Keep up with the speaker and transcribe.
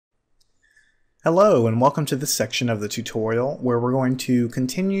Hello and welcome to this section of the tutorial where we're going to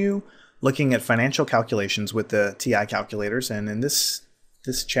continue looking at financial calculations with the TI calculators, and in this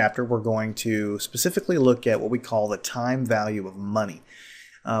chapter we're going to specifically look at what we call the time value of money.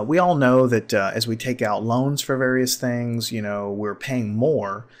 We all know that as we take out loans for various things, we're paying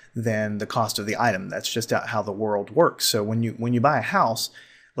more than the cost of the item. That's just how the world works. So when you buy a house,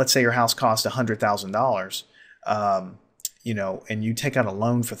 let's say your house costs $100,000, and you take out a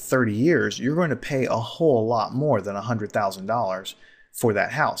loan for 30 years, you're going to pay a whole lot more than $100,000 for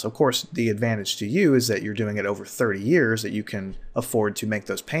that house. Of course, the advantage to you is that you're doing it over 30 years, that you can afford to make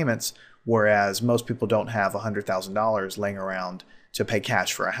those payments, whereas most people don't have $100,000 laying around to pay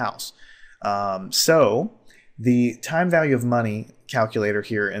cash for a house. So the time value of money calculator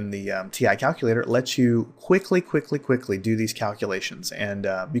here in the TI calculator lets you quickly do these calculations, and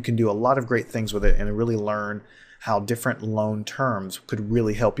you can do a lot of great things with it and really learn how different loan terms could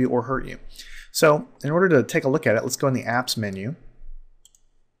really help you or hurt you. So in order to take a look at it, let's go in the apps menu.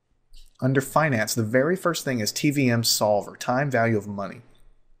 Under finance, the very first thing is TVM Solver, time value of money.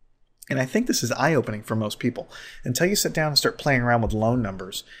 And I think this is eye-opening for most people. Until you sit down and start playing around with loan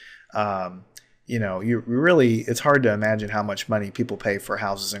numbers, it's hard to imagine how much money people pay for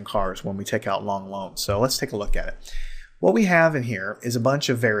houses and cars when we take out long loans. So let's take a look at it. What we have in here is a bunch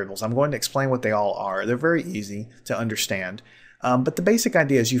of variables. I'm going to explain what they all are. They're very easy to understand. But the basic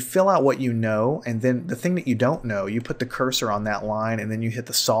idea is you fill out what you know, and then the thing that you don't know, you put the cursor on that line, and then you hit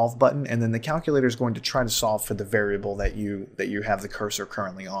the solve button, and then the calculator is going to try to solve for the variable that you have the cursor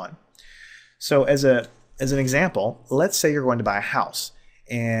currently on. So as an example, let's say you're going to buy a house,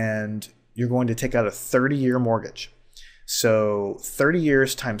 and you're going to take out a 30-year mortgage. So 30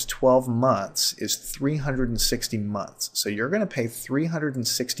 years times 12 months is 360 months. So you're going to pay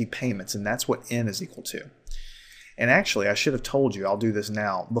 360 payments, and that's what N is equal to. And actually, I should have told you, I'll do this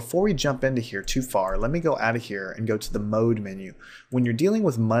now. Before we jump into here too far, let me go out of here and go to the mode menu. When you're dealing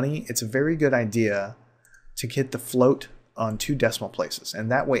with money, it's a very good idea to hit the float on 2 decimal places. And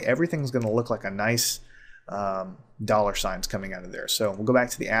that way, everything's going to look like a nice dollar signs coming out of there. So we'll go back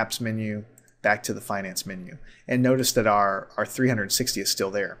to the apps menu, back to the finance menu, and notice that our 360 is still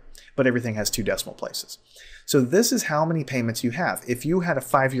there, but everything has 2 decimal places. So this is how many payments you have. If you had a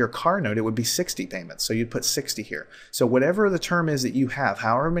 5-year car note, it would be 60 payments, so you'd put 60 here. So whatever the term is that you have,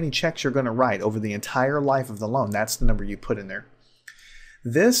 however many checks you're going to write over the entire life of the loan, that's the number you put in there.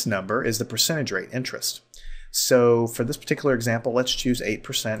 This number is the percentage rate, interest. So for this particular example, let's choose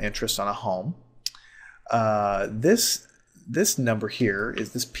 8% interest on a home. This number here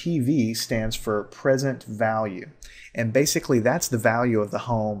is this PV stands for present value. And basically that's the value of the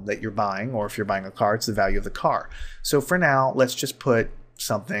home that you're buying, or if you're buying a car, it's the value of the car. So for now, let's just put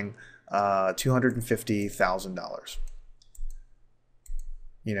something $250,000.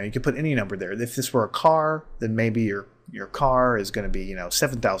 You could put any number there. If this were a car, then maybe your car is going to be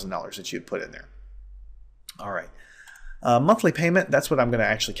 $7,000 that you'd put in there. All right. Monthly payment, that's what I'm going to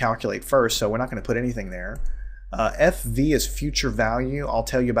actually calculate first, so we're not going to put anything there. FV is future value. I'll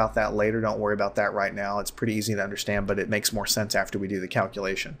tell you about that later. Don't worry about that right now. It's pretty easy to understand, but it makes more sense after we do the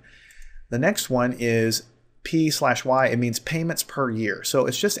calculation. The next one is P/Y. It means payments per year. So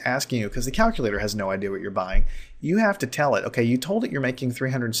it's just asking you, because the calculator has no idea what you're buying, you have to tell it, okay, you told it you're making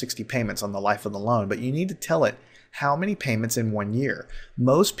 360 payments on the life of the loan, but you need to tell it how many payments in 1 year.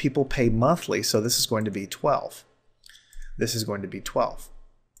 Most people pay monthly, so this is going to be 12. This is going to be 12.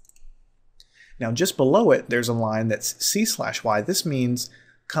 Now just below it, there's a line that's C/Y. This means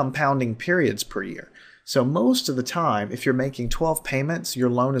compounding periods per year. So most of the time, if you're making 12 payments, your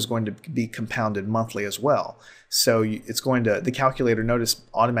loan is going to be compounded monthly as well. So the calculator, notice,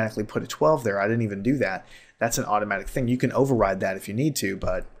 automatically put a 12 there. I didn't even do that. That's an automatic thing. You can override that if you need to,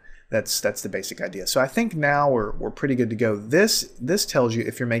 but that's the basic idea. So I think now we're pretty good to go. This tells you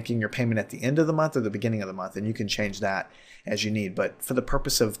if you're making your payment at the end of the month or the beginning of the month, and you can change that as you need. But for the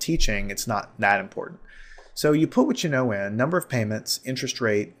purpose of teaching, it's not that important. So you put what you know in, number of payments, interest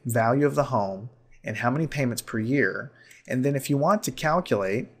rate, value of the home, and how many payments per year. And then if you want to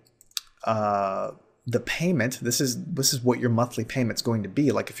calculate the payment, this is what your monthly payment's going to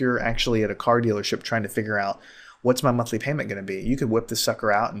be. Like if you're actually at a car dealership trying to figure out what's my monthly payment going to be, you could whip this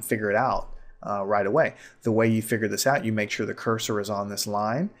sucker out and figure it out right away. The way you figure this out, you make sure the cursor is on this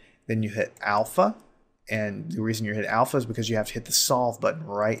line, then you hit alpha, and the reason you hit alpha is because you have to hit the solve button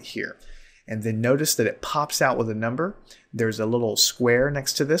right here. And then notice that it pops out with a number. There's a little square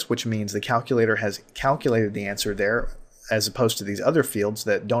next to this, which means the calculator has calculated the answer there, as opposed to these other fields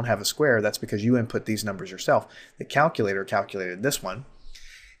that don't have a square. That's because you input these numbers yourself. The calculator calculated this one.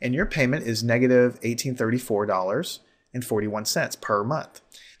 And your payment is negative $1,834.41 per month.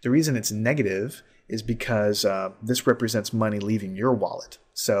 The reason it's negative is because this represents money leaving your wallet.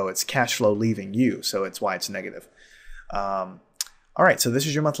 So it's cash flow leaving you. So it's why it's negative. All right, so this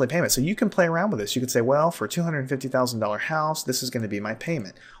is your monthly payment. So you can play around with this. You could say, well, for a $250,000 house, this is going to be my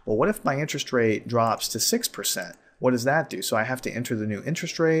payment. Well, what if my interest rate drops to 6%? What does that do? So I have to enter the new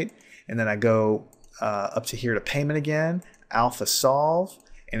interest rate, and then I go up to here to payment again, alpha solve,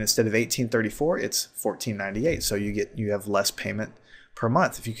 and instead of 1834, it's 1498. So you have less payment per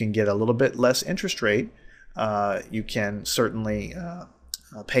month. If you can get a little bit less interest rate, you can certainly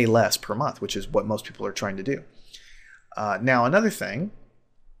pay less per month, which is what most people are trying to do. Now, another thing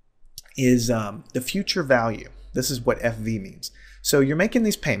is the future value. This is what FV means. So you're making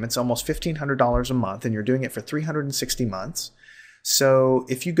these payments, almost $1,500 a month, and you're doing it for 360 months. So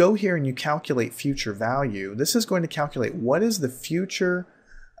if you go here and you calculate future value, this is going to calculate what is the future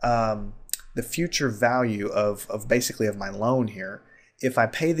value of basically of my loan here if I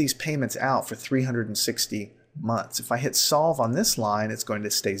pay these payments out for 360 months. If I hit solve on this line, it's going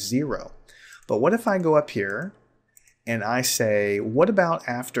to stay 0. But what if I go up here and I say, what about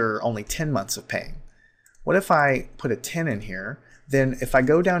after only 10 months of paying? What if I put a 10 in here? Then if I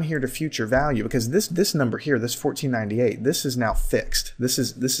go down here to future value, because this number here, this 1498, this is now fixed. This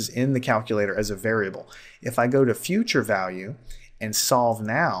is in the calculator as a variable. If I go to future value and solve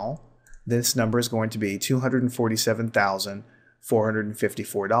now, this number is going to be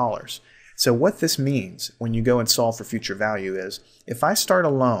 $247,454. So what this means when you go and solve for future value is, if I start a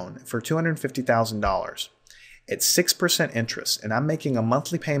loan for $250,000 at 6% interest, and I'm making a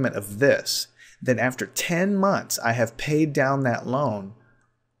monthly payment of this, then after 10 months, I have paid down that loan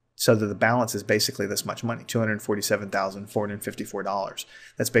so that the balance is basically this much money, $247,454.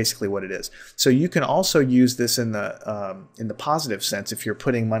 That's basically what it is. So you can also use this in the positive sense. If you're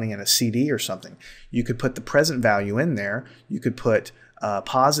putting money in a CD or something, you could put the present value in there. You could put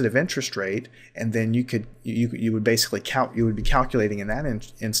positive interest rate, and then you would basically you would be calculating in that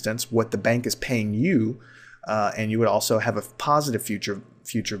instance what the bank is paying you. And you would also have a positive future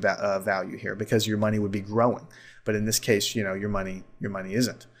value here because your money would be growing. But in this case, your money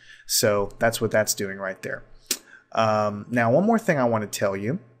isn't. So that's what that's doing right there. Now, one more thing I want to tell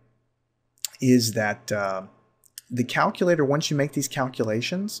you is that the calculator, once you make these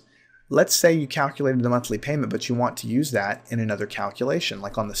calculations, let's say you calculated the monthly payment, but you want to use that in another calculation,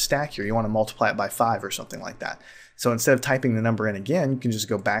 like on the stack here. You want to multiply it by 5 or something like that. So instead of typing the number in again, you can just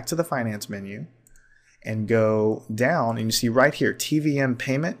go back to the finance menu and go down, and you see right here, TVM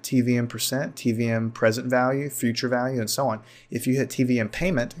payment, TVM percent, TVM present value, future value, and so on. If you hit TVM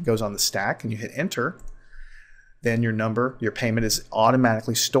payment, it goes on the stack, and you hit enter, then your payment is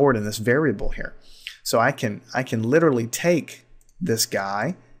automatically stored in this variable here. So I can literally take this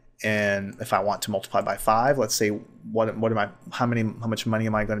guy, and if I want to multiply by 5, let's say how much money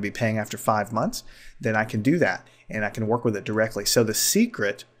am I going to be paying after 5 months? Then I can do that, and I can work with it directly. So the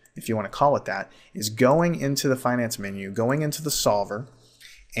secret, if you want to call it that, is going into the finance menu, going into the solver,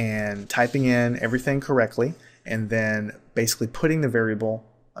 and typing in everything correctly, and then basically putting the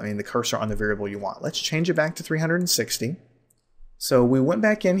cursor on the variable you want. Let's change it back to 360. So we went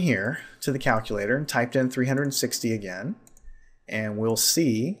back in here to the calculator and typed in 360 again, and we'll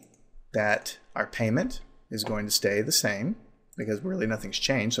see that our payment is going to stay the same because really nothing's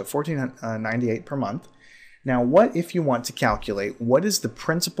changed. So $1,498 per month. Now, what if you want to calculate what is the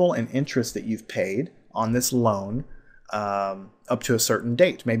principal and interest that you've paid on this loan up to a certain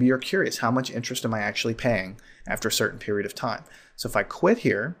date? Maybe you're curious, how much interest am I actually paying after a certain period of time? So if I quit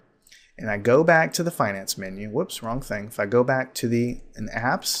here and I go back to the finance menu, whoops, wrong thing. If I go back to in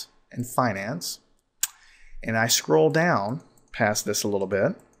apps and finance, and I scroll down past this a little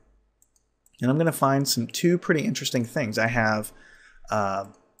bit, and I'm going to find two pretty interesting things. I have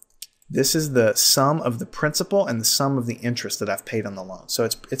this is the sum of the principal and the sum of the interest that I've paid on the loan. So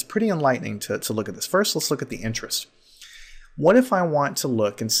it's pretty enlightening to look at this. First, let's look at the interest. What if I want to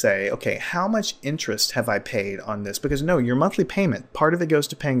look and say, okay, how much interest have I paid on this? Because no, your monthly payment, part of it goes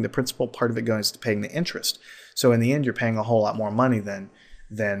to paying the principal, part of it goes to paying the interest. So in the end, you're paying a whole lot more money than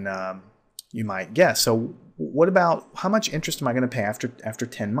you might guess. So what about how much interest am I going to pay after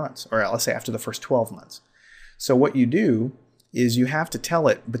 10 months? Or let's say after the first 12 months. So what you do is you have to tell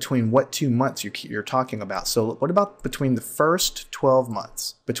it between what 2 months you're talking about. So what about between the first 12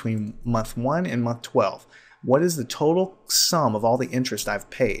 months, between month 1 and month 12? What is the total sum of all the interest I've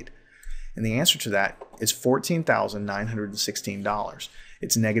paid? And the answer to that is $14,916.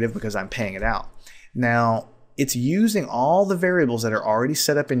 It's negative because I'm paying it out. Now, it's using all the variables that are already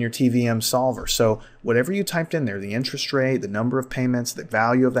set up in your TVM solver. So whatever you typed in there, the interest rate, the number of payments, the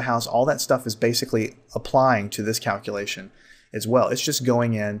value of the house, all that stuff is basically applying to this calculation as well. It's just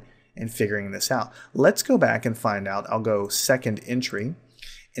going in and figuring this out. Let's go back and find out. I'll go second entry.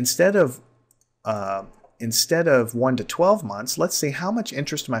 Instead of 1 to 12 months, let's see how much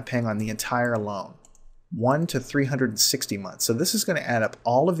interest am I paying on the entire loan. 1 to 360 months. So this is going to add up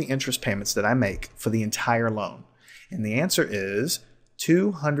all of the interest payments that I make for the entire loan. And the answer is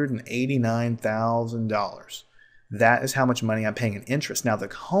 $289,000. That is how much money I'm paying in interest. Now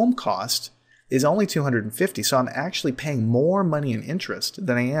the home cost is only $250,000, so I'm actually paying more money in interest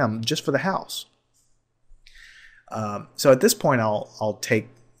than I am just for the house. So at this point, I'll take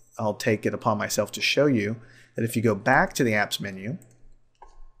it upon myself to show you that if you go back to the apps menu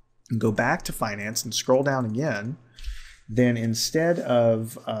and go back to finance and scroll down again, then instead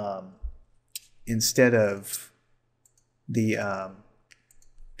of the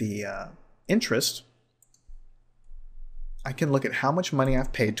interest, I can look at how much money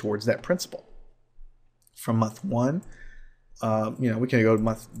I've paid towards that principal. From month 1, we can go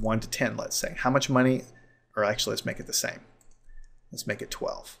month 1 to 10, let's say. How much money, or actually let's make it the same. Let's make it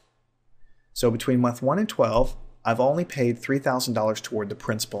 12. So between month 1 and 12, I've only paid $3,000 toward the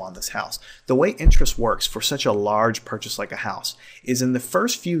principal on this house. The way interest works for such a large purchase like a house is in the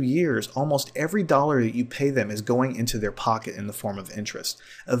first few years, almost every dollar that you pay them is going into their pocket in the form of interest.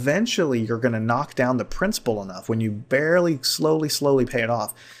 Eventually, you're going to knock down the principal enough when you barely slowly pay it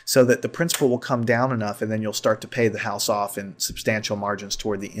off so that the principal will come down enough, and then you'll start to pay the house off in substantial margins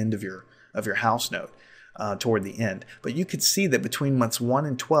toward the end of your house note, toward the end. But you could see that between months 1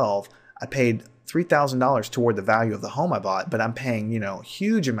 and 12, I paid $3,000 toward the value of the home I bought, but I'm paying, a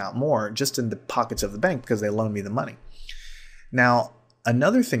huge amount more just in the pockets of the bank because they loaned me the money. Now,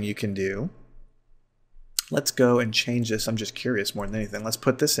 another thing you can do, let's go and change this. I'm just curious more than anything. Let's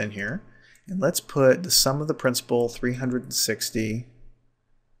put this in here, and let's put the sum of the principal, 360,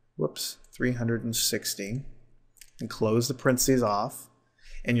 and close the parentheses off.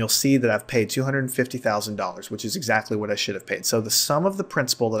 And you'll see that I've paid $250,000, which is exactly what I should have paid. So the sum of the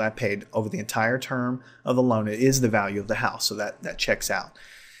principal that I paid over the entire term of the loan is the value of the house. So that checks out.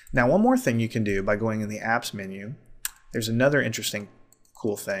 Now, one more thing you can do by going in the apps menu, there's another interesting,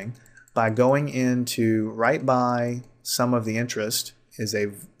 cool thing. By going into right by sum of the interest is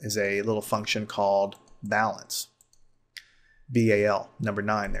a little function called balance. BAL, number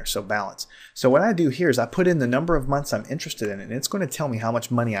 9 there, so balance. So what I do here is I put in the number of months I'm interested in, and it's going to tell me how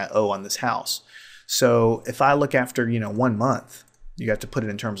much money I owe on this house. So if I look after, 1 month, you have to put it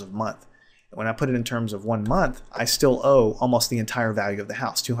in terms of month. When I put it in terms of 1 month, I still owe almost the entire value of the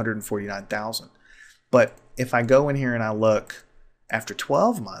house, $249,000. But if I go in here and I look after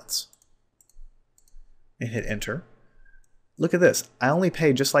 12 months and hit enter, look at this. I only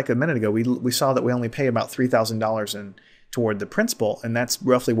paid, just like a minute ago, we saw that we only pay about $3,000 toward the principal, and that's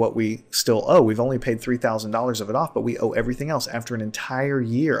roughly what we still owe. We've only paid $3,000 of it off, but we owe everything else after an entire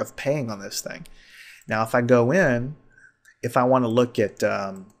year of paying on this thing. Now, if I go in, if I want to look at,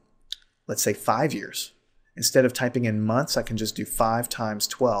 let's say 5 years, instead of typing in months, I can just do 5 times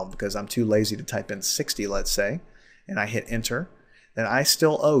 12 because I'm too lazy to type in 60, let's say, and I hit enter. Then I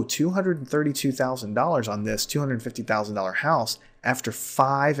still owe $232,000 on this $250,000 house after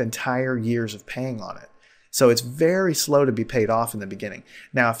 5 entire years of paying on it. So it's very slow to be paid off in the beginning.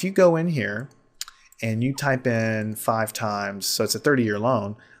 Now, if you go in here and you type in 5 times, so it's a 30-year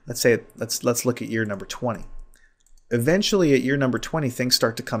loan, let's look at year number 20. Eventually at year number 20, things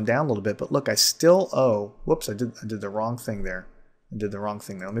start to come down a little bit, but look, I still owe, whoops, I did the wrong thing there.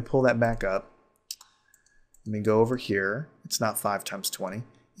 Let me pull that back up. Let me go over here. It's not 5 times 20.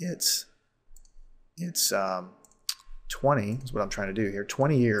 It's 20 is what I'm trying to do here.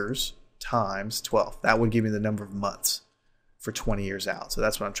 20 years times 12. That would give me the number of months for 20 years out. So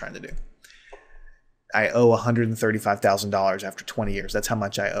that's what I'm trying to do. I owe $135,000 after 20 years. That's how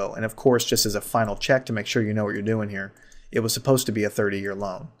much I owe. And of course, just as a final check to make sure you know what you're doing here, it was supposed to be a 30-year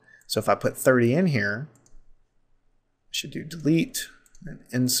loan. So if I put 30 in here, I should do delete and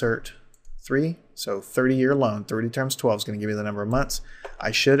insert 3. So 30-year loan, 30 times 12 is going to give you the number of months. I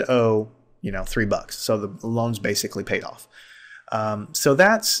should owe, $3. So the loan's basically paid off. So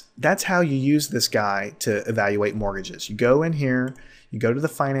that's how you use this guy to evaluate mortgages. You go in here, you go to the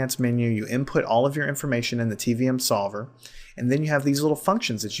finance menu, you input all of your information in the TVM solver, and then you have these little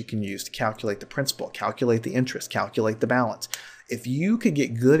functions that you can use to calculate the principal, calculate the interest, calculate the balance. If you could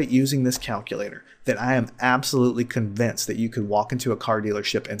get good at using this calculator, then I am absolutely convinced that you could walk into a car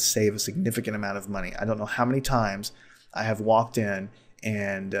dealership and save a significant amount of money. I don't know how many times I have walked in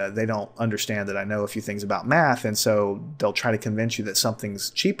and they don't understand that I know a few things about math, and so they'll try to convince you that something's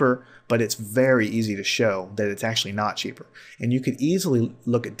cheaper, but it's very easy to show that it's actually not cheaper. And you could easily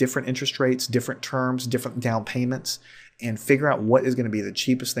look at different interest rates, different terms, different down payments, and figure out what is going to be the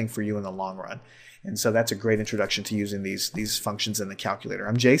cheapest thing for you in the long run. And so that's a great introduction to using these functions in the calculator.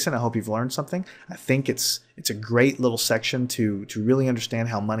 I'm Jason. I hope you've learned something. I think it's a great little section to really understand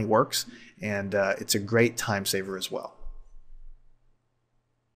how money works, and it's a great time saver as well.